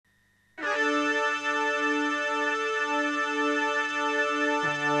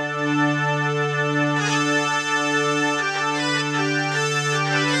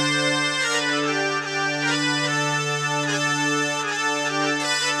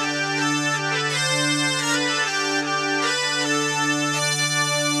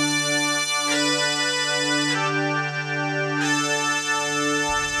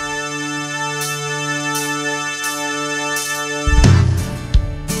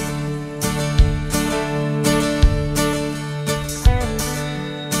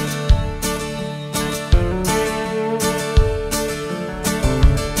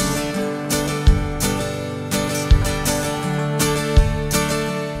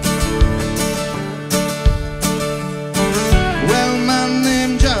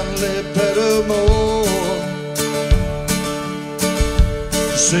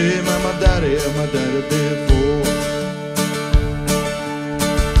granddaddy before.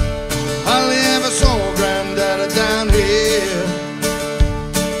 Hardly ever saw granddaddy down here.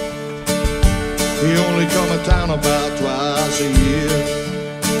 He only come to town about twice a year.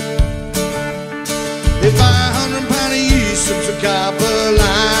 He buy 100 pound of yeast and a copper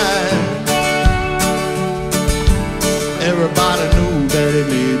line. Everybody knew that he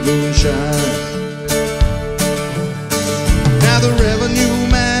made moonshine. Now the revenue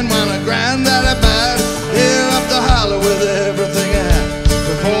man want a granddaddy bad. He'll have to holler with everything I had.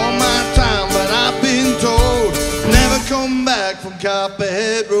 Before my time, but I've been told never come back from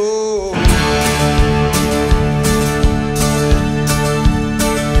Copperhead Road.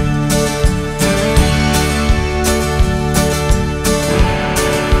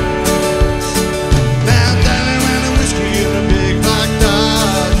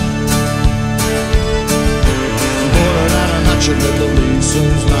 At the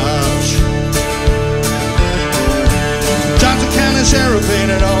Mason's Lodge, Johnson County Sheriff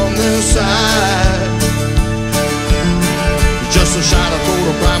painted on this side. Just a shot of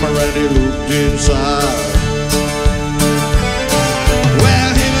photo primer and he looked inside.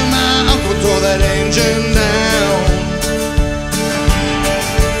 Well, him and my uncle tore that engine down.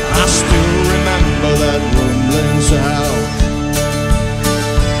 I still remember that rumbling sound.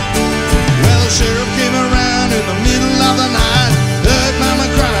 Well, the sheriff came around in the middle of the night. Heard mama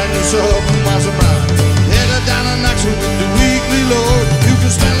crying, so was a bride. Headed down an action with the weekly load. You can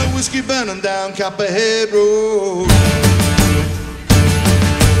smell the whiskey burning down Copperhead Road.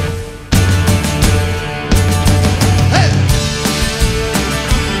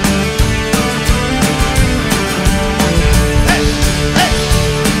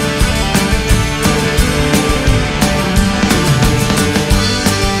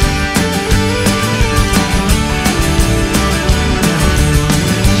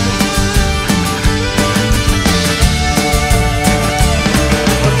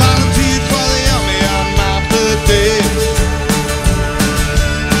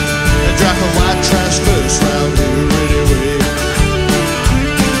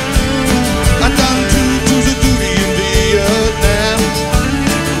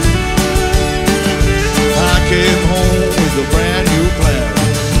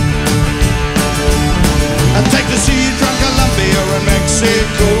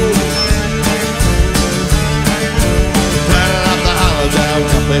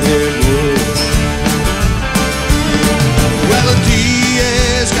 Well, the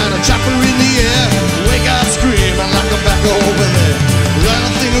DA's got a chopper in the air. Wake up screaming like I'm back over there. Run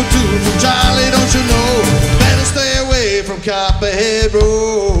a thing or two from Charlie, don't you know? Better stay away from Copperhead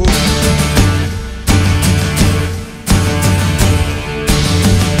Road.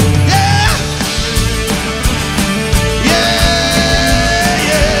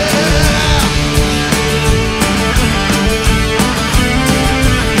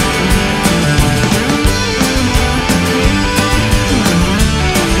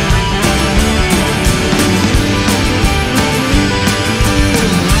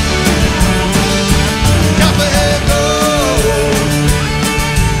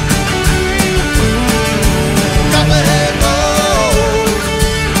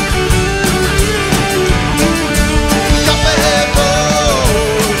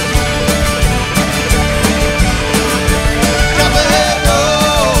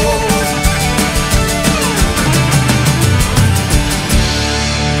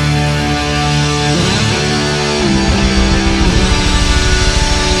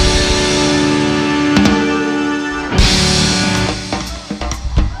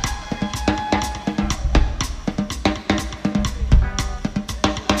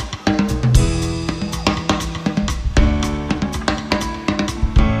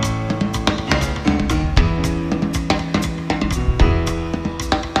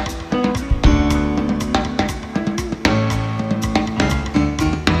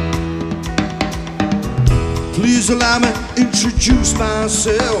 Please allow me to introduce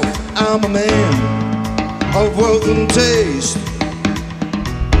myself. I'm a man of wealth and taste.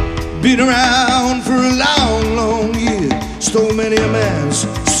 Been around for a long, long year. Stole many a man's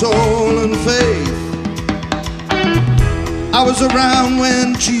soul and faith. I was around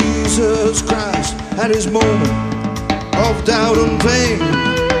when Jesus Christ had his moment of doubt and pain.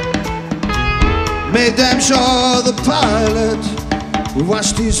 Made damn sure the pilot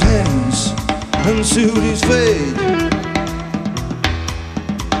washed his hands and sealed his fate.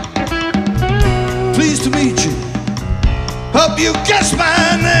 Pleased to meet you. Hope you guess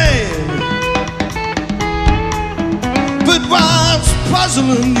my name. But what's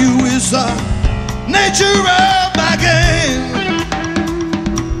puzzling you is the nature of my game.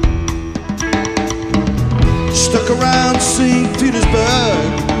 Stuck around St.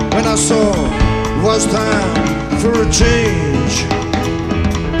 Petersburg when I saw it was time for a change.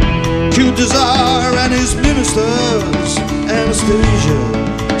 Killed the Tsar and his ministers,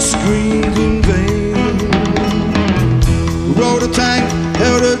 Anastasia screamed in vain. Rode a tank,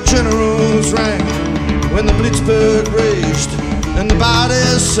 held a general's rank when the Blitzberg raged and the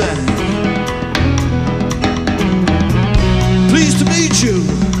bodies sank. Pleased to meet you,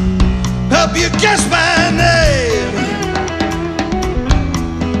 help you guess my name.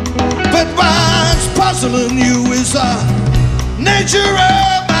 But what's puzzling you is the nature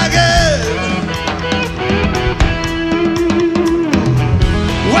of my game.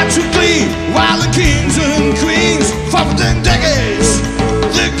 Watch you glee while the kings and queens fought for 10 decades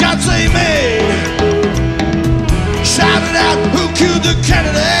the gods they made. Shouted out who killed the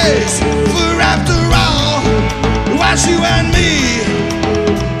Kennedys, for after all, what's you and me?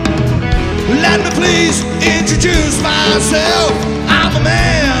 Let me please introduce myself. I'm a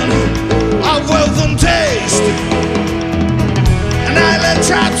man of wealth and taste, and I led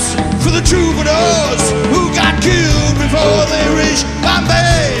traps for the troubadours who got killed before they reached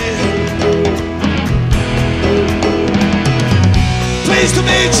Bombay. Pleased to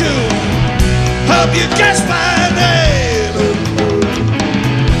meet you, hope you guess my name.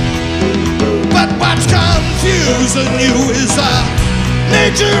 But what's confusing you is the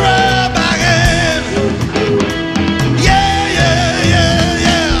nature of my game. Yeah, yeah, yeah,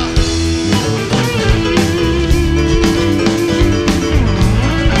 yeah.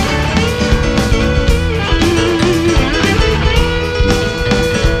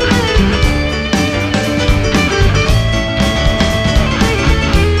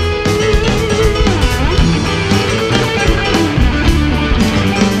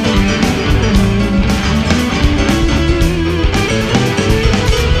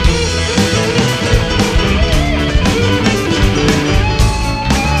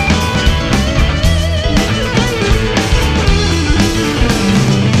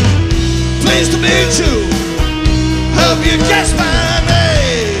 Pleased to meet you, hope you guess my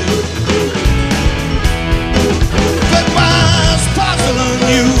name. But what's puzzling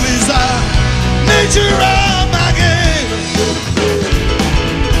you is the nature of my game.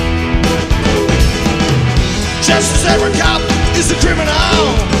 Just as every cop is a criminal,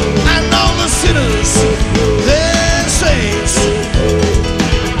 and all the sinners, they're saints.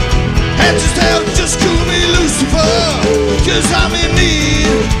 And just hell, just call me Lucifer, 'cause I'm in need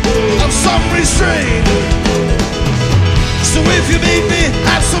of some restraint. So if you meet me,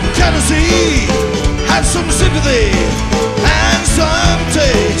 have some courtesy, have some sympathy.